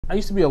I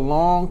used to be a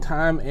long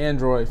time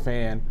Android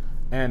fan,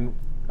 and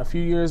a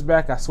few years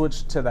back I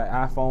switched to the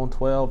iPhone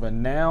 12,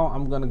 and now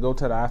I'm going to go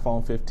to the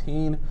iPhone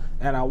 15,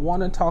 and I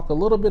want to talk a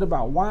little bit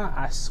about why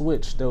I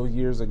switched those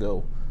years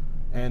ago.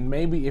 And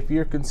maybe if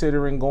you're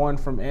considering going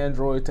from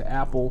Android to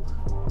Apple,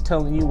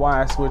 telling you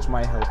why I switched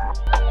might help you.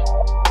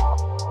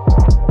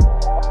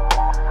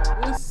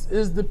 This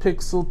is the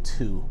Pixel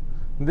 2.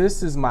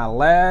 This is my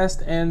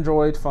last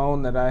Android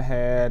phone that I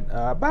had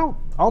about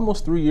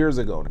almost 3 years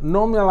ago.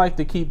 Normally I like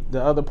to keep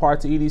the other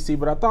parts of EDC,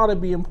 but I thought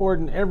it'd be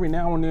important every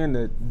now and then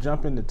to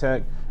jump into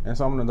tech, and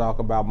so I'm going to talk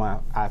about my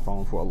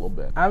iPhone for a little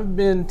bit. I've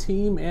been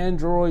Team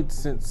Android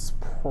since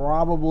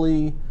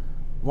probably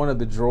one of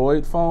the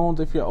Droid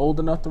phones, if you're old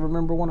enough to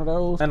remember one of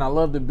those. And I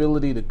love the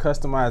ability to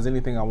customize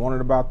anything I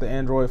wanted about the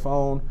Android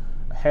phone.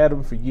 I had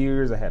them for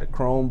years. I had a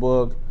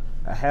Chromebook.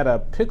 I had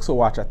a Pixel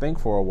watch, I think,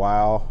 for a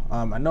while.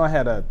 I know I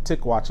had a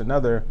TicWatch,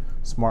 another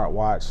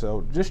smartwatch.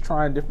 So just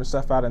trying different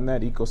stuff out in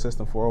that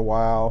ecosystem for a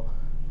while.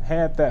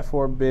 Had that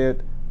for a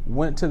bit.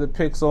 Went to the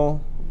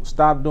Pixel.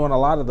 Stopped doing a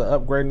lot of the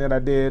upgrading that I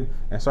did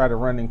and started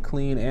running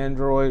clean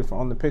Android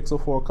on the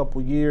Pixel for a couple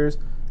years.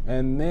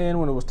 And then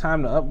when it was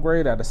time to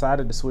upgrade, I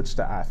decided to switch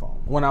to iPhone.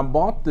 When I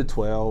bought the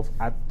 12,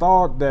 I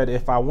thought that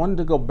if I wanted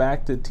to go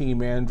back to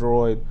Team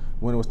Android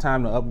when it was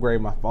time to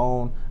upgrade my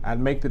phone, I'd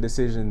make the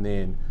decision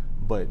then.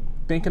 But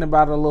thinking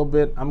about it a little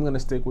bit, I'm going to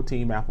stick with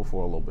Team Apple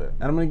for a little bit.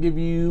 And I'm going to give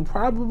you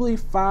probably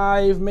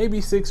 5,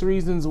 maybe 6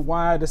 reasons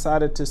why I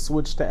decided to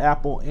switch to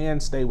Apple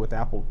and stay with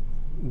Apple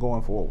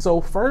going forward. So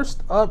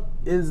first up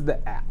is the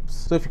apps.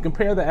 So if you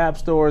compare the app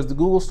stores, the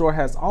Google Store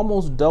has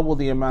almost double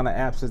the amount of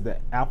apps as the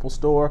Apple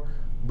Store,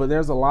 but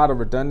there's a lot of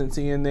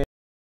redundancy in there.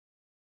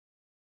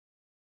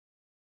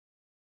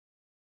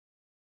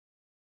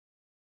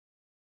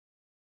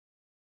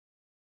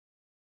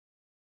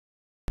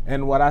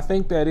 And what I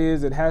think that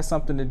is, it has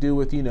something to do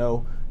with,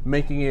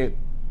 making it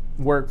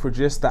work for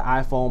just the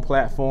iPhone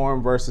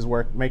platform versus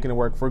making it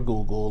work for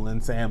Google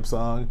and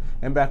Samsung.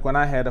 And back when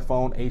I had a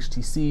phone,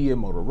 HTC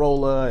and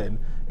Motorola and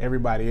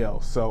everybody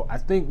else. So I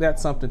think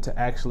that's something to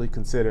actually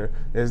consider,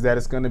 is that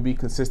it's going to be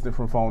consistent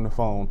from phone to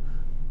phone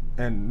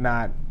and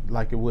not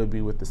like it would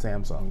be with the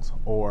Samsungs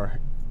or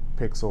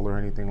Pixel or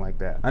anything like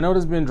that. I know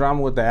there's been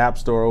drama with the App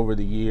Store over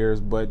the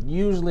years, but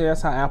usually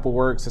that's how Apple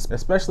works,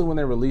 especially when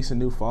they release a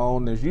new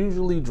phone. There's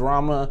usually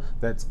drama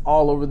that's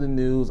all over the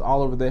news,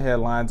 all over the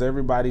headlines.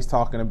 Everybody's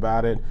talking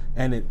about it,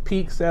 and it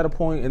peaks at a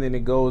point and then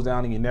it goes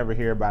down and you never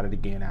hear about it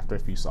again after a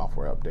few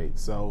software updates.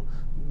 So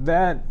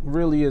that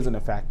really isn't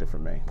a factor for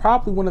me.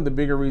 Probably one of the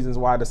bigger reasons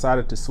why I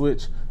decided to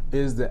switch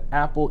is the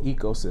Apple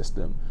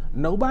ecosystem.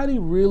 Nobody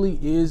really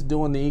is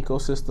doing the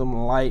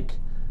ecosystem like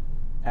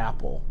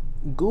Apple.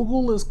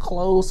 Google is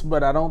close,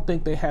 but I don't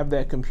think they have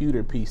that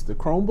computer piece. The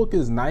Chromebook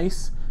is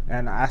nice,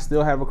 and I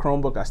still have a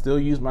Chromebook. I still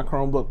use my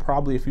Chromebook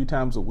probably a few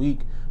times a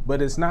week, but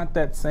it's not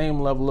that same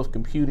level of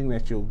computing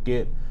that you'll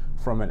get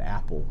from an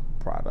Apple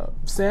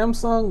product.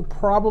 Samsung,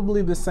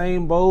 probably the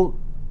same boat.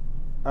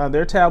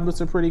 Their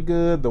tablets are pretty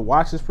good. The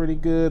watch is pretty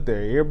good.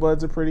 Their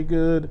earbuds are pretty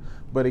good.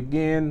 But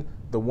again,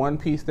 the one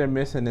piece they're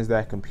missing is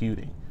that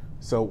computing.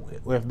 So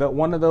if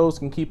one of those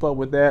can keep up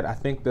with that, I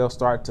think they'll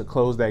start to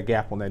close that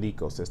gap on that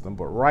ecosystem.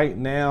 But right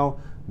now,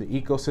 the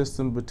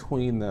ecosystem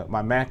between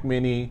my Mac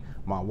Mini,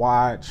 my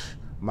watch,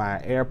 my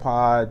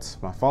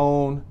AirPods, my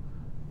phone,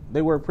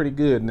 they work pretty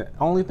good. And the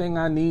only thing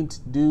I need to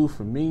do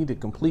for me to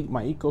complete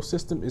my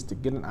ecosystem is to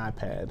get an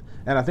iPad.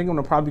 And I think I'm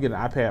gonna probably get an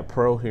iPad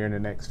Pro here in the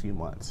next few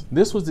months.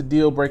 This was the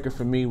deal breaker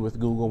for me with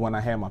Google when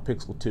I had my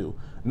Pixel 2.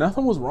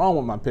 Nothing was wrong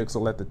with my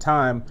Pixel at the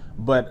time,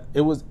 but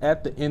it was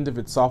at the end of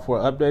its software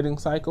updating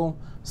cycle,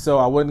 so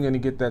I wasn't gonna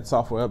get that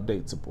software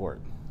update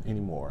support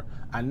anymore.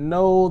 I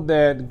know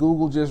that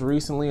Google just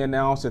recently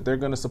announced that they're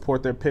gonna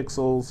support their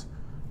Pixels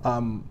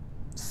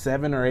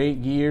 7 or 8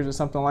 years or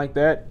something like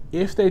that.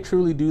 If they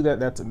truly do that,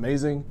 that's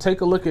amazing.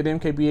 Take a look at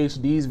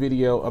MKBHD's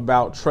video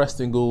about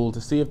trusting Google to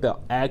see if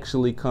they'll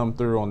actually come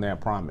through on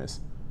that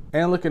promise.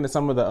 And looking at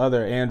some of the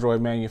other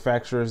Android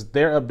manufacturers,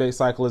 their update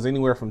cycle is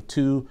anywhere from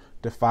 2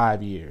 to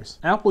 5 years.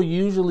 Apple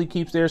usually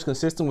keeps theirs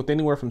consistent with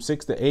anywhere from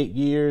 6 to 8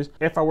 years.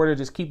 If I were to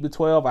just keep the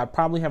 12, I'd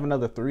probably have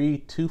another 3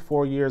 to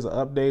 4 years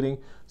of updating.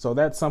 So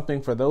that's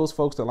something for those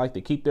folks that like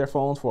to keep their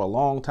phones for a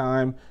long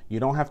time.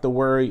 You don't have to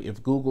worry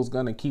if Google's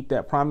gonna keep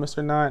that promise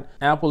or not.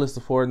 Apple is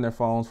supporting their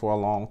phones for a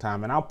long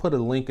time, and I'll put a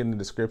link in the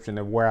description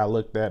of where I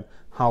looked at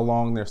how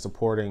long they're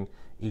supporting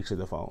each of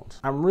the phones.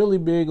 I'm really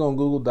big on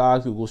Google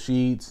Docs, Google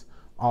Sheets,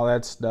 all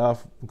that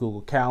stuff, Google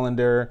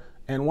Calendar.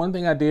 And one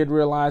thing I did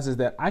realize is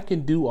that I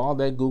can do all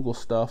that Google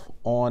stuff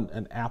on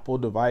an Apple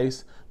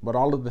device, but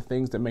all of the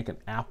things that make an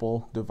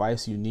Apple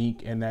device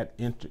unique and that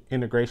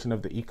integration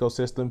of the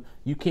ecosystem,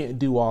 you can't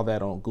do all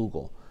that on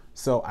Google.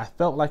 So I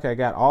felt like I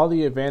got all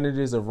the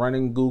advantages of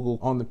running Google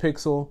on the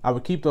Pixel. I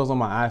would keep those on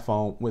my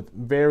iPhone with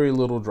very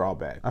little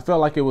drawback. I felt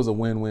like it was a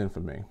win-win for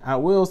me. I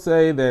will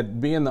say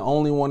that being the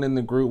only one in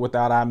the group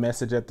without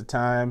iMessage at the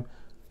time,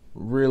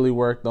 really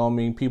worked on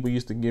me. People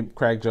used to give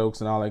crack jokes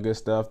and all that good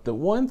stuff. The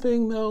one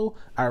thing though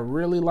I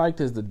really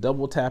liked is the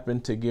double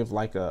tapping to give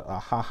like a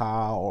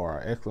haha or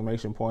an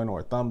exclamation point or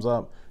a thumbs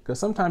up, because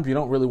sometimes you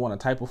don't really want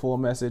to type a full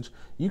message.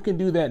 You can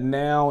do that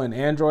now in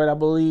Android, I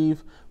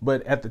believe,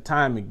 but at the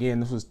time,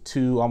 again, this was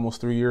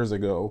almost 3 years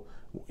ago,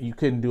 you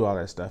couldn't do all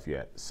that stuff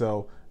yet.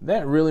 So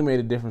that really made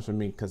a difference for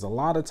me, because a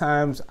lot of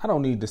times I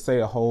don't need to say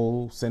a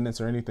whole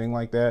sentence or anything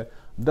like that.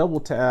 Double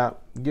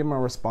tap, give my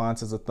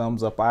response as a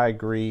thumbs up, I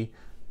agree,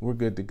 we're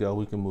good to go,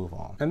 we can move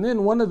on. And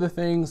then one of the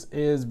things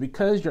is,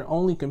 because you're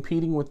only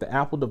competing with the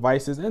Apple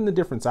devices and the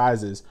different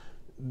sizes,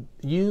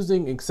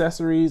 using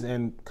accessories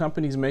and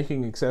companies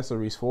making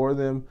accessories for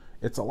them,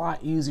 it's a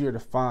lot easier to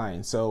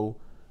find. So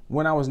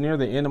when I was near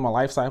the end of my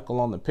life cycle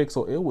on the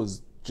Pixel, it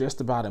was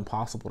just about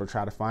impossible to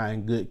try to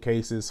find good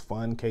cases,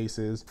 fun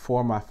cases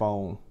for my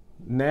phone.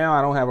 Now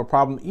I don't have a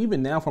problem,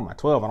 even now for my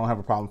 12, I don't have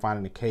a problem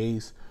finding a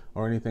case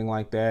or anything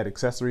like that.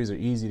 Accessories are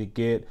easy to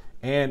get,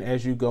 and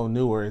as you go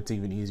newer, it's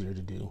even easier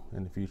to do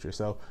in the future.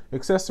 So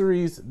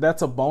accessories,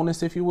 that's a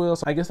bonus, if you will.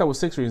 So I guess that was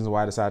 6 reasons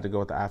why I decided to go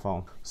with the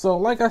iPhone. So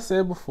like I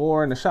said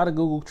before, and the shot of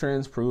Google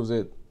Trends proves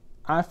it,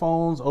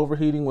 iPhones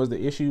overheating was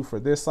the issue for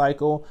this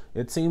cycle.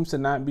 It seems to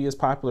not be as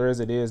popular as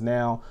it is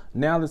now.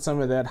 Now that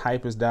some of that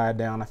hype has died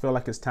down, I feel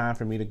like it's time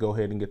for me to go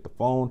ahead and get the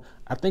phone.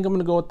 I think I'm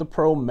gonna go with the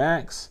Pro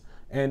Max.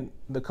 And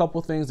the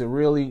couple things that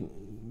really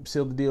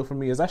seal the deal for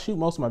me is I shoot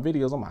most of my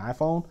videos on my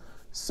iPhone,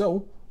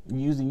 so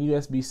using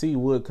USB-C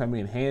would come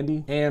in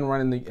handy, and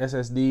running the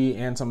SSD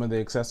and some of the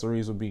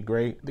accessories would be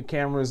great. The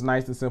camera is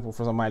nice and simple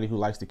for somebody who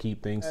likes to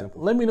keep things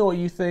simple. Let me know what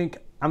you think.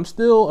 I'm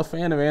still a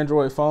fan of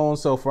Android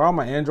phones, so for all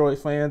my Android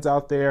fans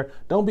out there,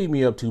 don't beat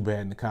me up too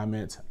bad in the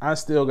comments. I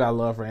still got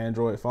love for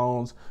Android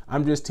phones.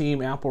 I'm just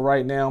team Apple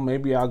right now.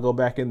 Maybe I'll go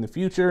back in the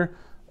future.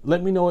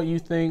 Let me know what you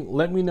think.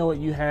 Let me know what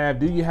you have.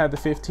 Do you have the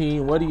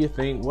 15? What do you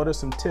think? What are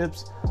some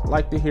tips?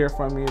 Like to hear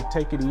from you.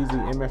 Take it easy.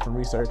 MF and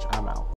Research, I'm out.